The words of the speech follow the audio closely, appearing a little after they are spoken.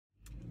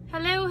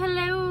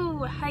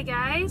Hi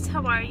guys,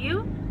 how are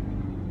you?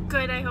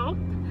 Good, I hope.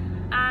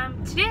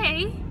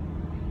 Today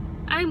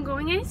I'm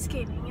going ice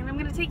skating and I'm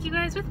gonna take you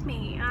guys with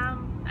me.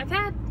 I've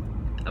had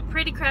a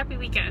pretty crappy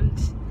weekend.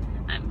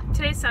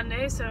 Today's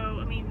Sunday, so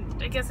I mean,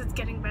 I guess it's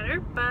getting better,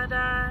 but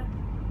I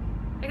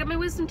got my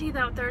wisdom teeth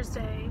out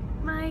Thursday.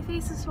 My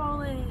face is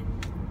swollen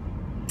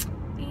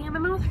and my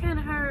mouth kind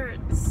of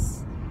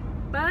hurts,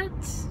 but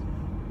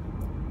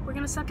we're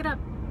gonna suck it up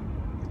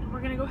and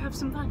we're gonna go have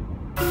some fun.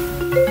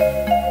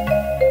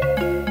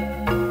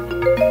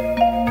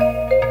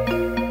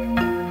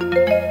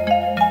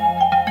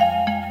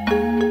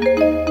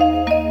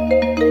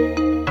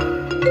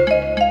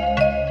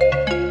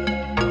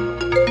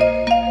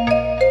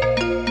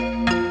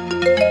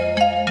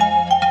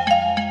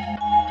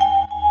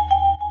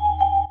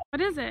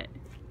 What is it?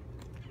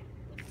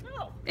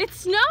 Snow. It's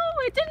snow!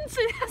 It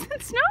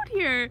hasn't snowed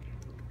here.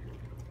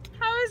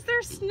 How is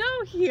there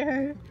snow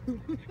here?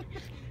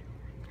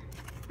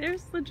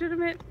 There's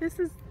legitimate, this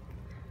is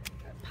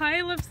a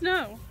pile of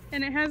snow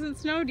and it hasn't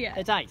snowed yet.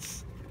 It's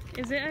ice.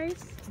 Is it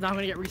ice? It's now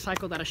going to get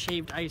recycled at a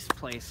shaved ice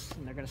place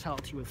and they're going to sell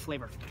it to you with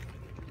flavor.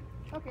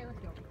 Okay, let's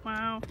go.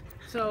 Wow.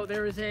 So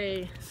there is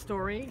a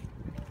story.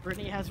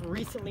 Brittany has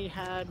recently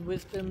had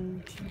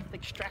wisdom teeth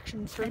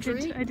extraction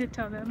surgery. I did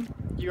tell them.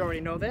 You already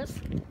know this.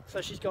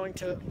 So she's going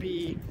to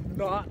be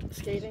not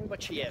skating,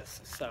 but she is.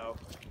 So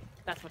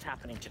that's what's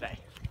happening today.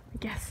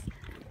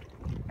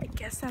 I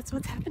guess that's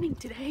what's happening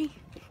today.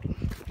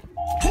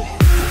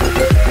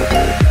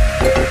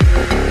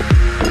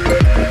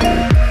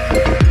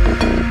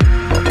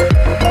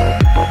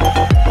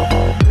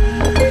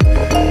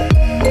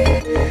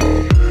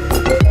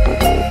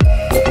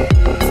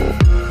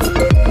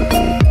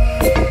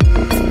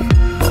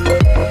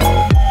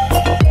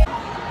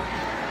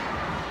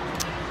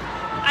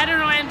 I don't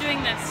know why I'm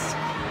doing this.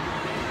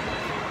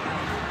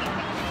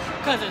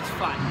 Because it's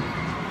fun.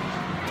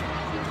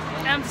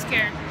 I'm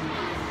scared.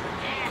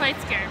 Quite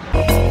scared.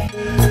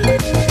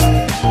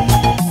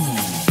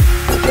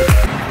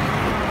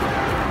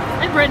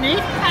 Hey Brittany.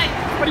 Hi.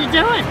 What are you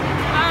doing?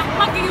 I'm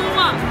hugging the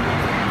wall.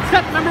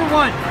 Step number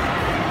 1.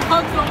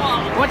 Hug the wall.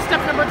 What's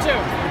step number 2?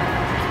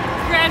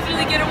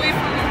 Gradually get away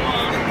from the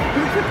wall.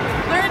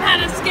 Learn how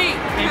to skate.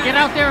 Hey, get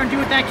out there and do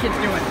what that kid's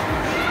doing.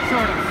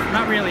 Sort of.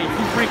 Not really.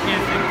 He's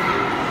breakdancing.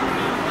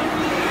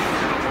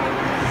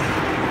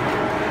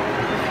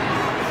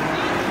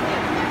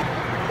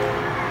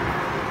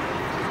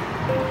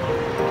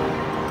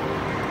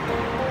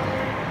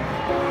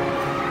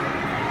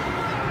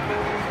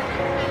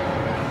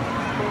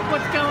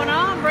 What's going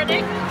on, Brittany?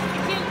 I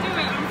can't do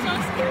it. I'm so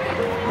scared.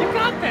 You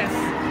got this.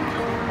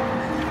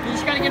 You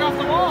just gotta get off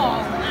the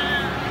wall.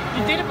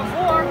 You did it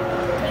before. I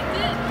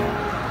did.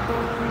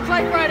 It's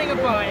like riding a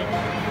bike.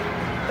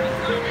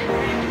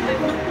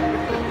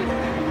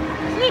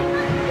 You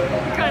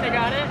kinda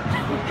got it.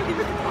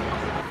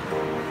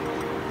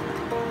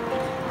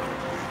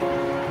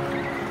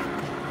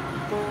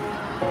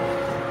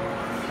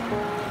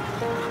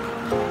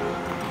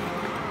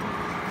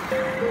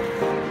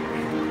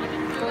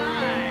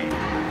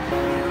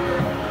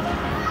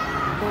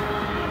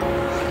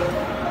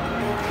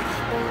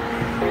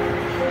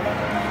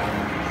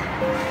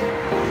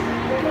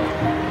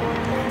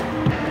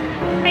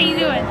 How you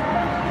doing?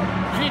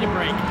 I need a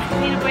break.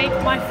 Need a break?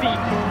 My feet,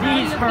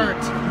 these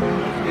hurt.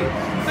 Good.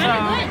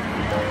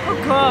 Oh,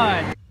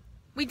 good.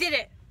 We did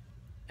it.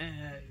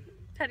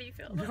 How do you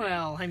feel?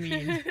 Well, I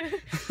mean,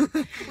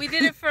 We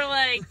did it for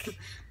like.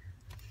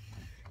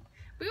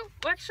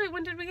 Actually,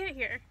 when did we get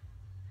here?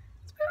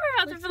 We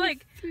were out there for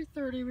like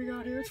 3:30. We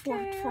got here. It's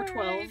okay,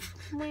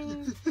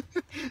 4:12.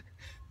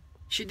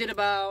 She did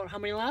about how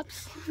many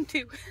laps?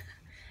 2.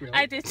 Really?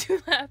 I did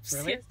 2 laps.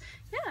 Really? Yes.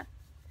 Yeah.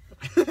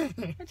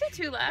 I did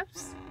 2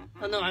 laps.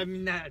 Oh no, I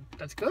mean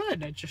that's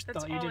good. I just That's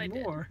thought you all I did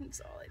did. more.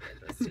 That's all I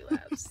did was 2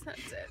 laps.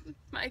 That's it.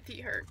 My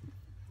feet hurt.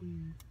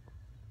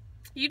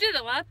 You did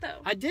a lot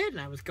though. I did,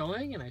 and I was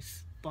going, and I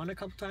spun a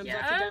couple times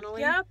Yep,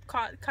 accidentally. Yep.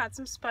 Caught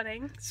some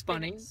spinning.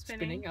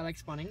 Spinning. I like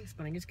spinning.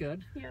 Spinning is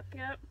good.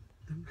 Yep.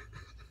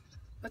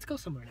 Let's go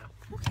somewhere now.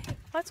 Okay.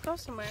 Let's go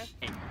somewhere.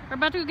 We're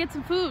about to go get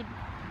some food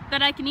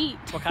that I can eat.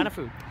 What kind of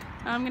food?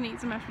 I'm gonna eat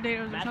some mashed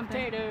potatoes or Mashed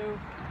something. potato.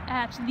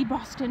 At the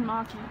Boston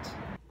Market.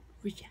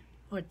 Yeah.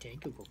 Oh,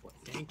 thank you, good boy.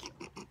 Thank you.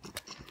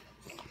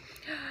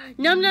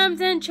 Num nums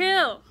and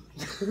chill.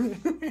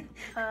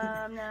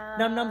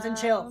 Num nums and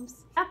chill.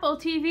 Apple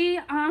TV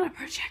on a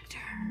projector.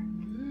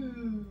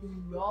 Ooh,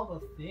 all the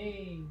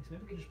things.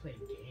 Maybe we could just play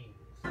games.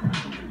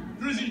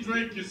 Drizzy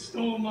Drake, you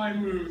stole my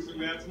moves,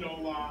 and that's no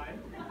lie.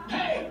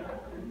 Hey!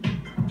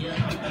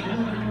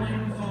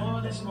 Waiting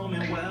for this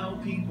moment, well,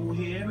 people,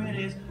 here it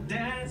is.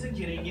 Dads are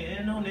getting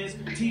in on this,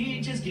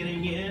 teachers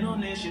getting in on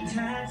this, your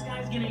tax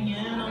guys getting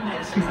in on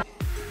this.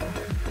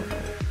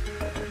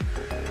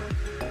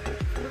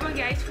 We're going to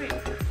get ice cream.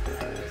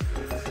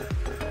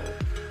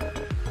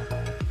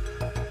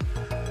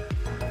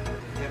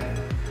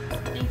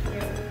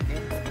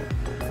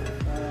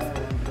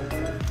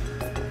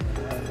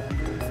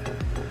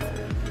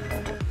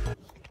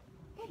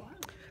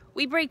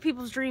 We break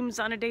people's dreams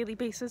on a daily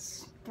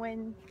basis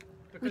when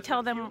Because we tell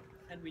we're them, cute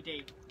and we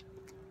date.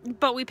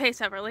 but we pay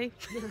separately.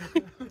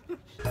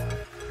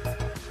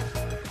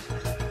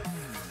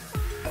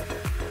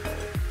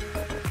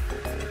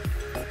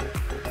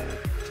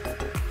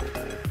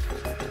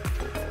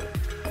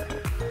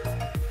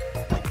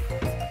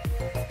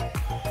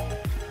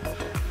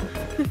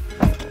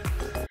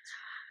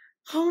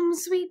 Home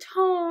sweet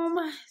home.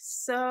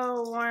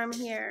 So warm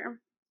here.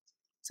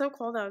 So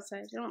cold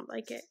outside. I don't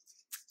like it.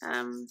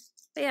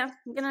 But yeah,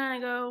 I'm gonna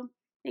go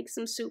make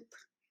some soup,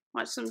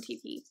 watch some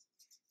TV,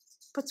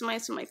 put some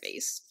ice on my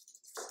face.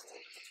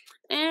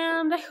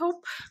 And I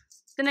hope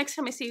the next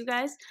time I see you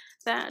guys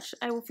that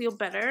I will feel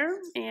better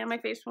and my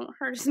face won't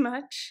hurt as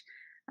much.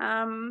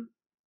 Yeah,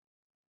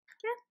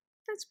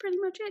 that's pretty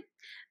much it.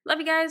 Love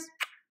you guys.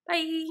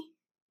 Bye.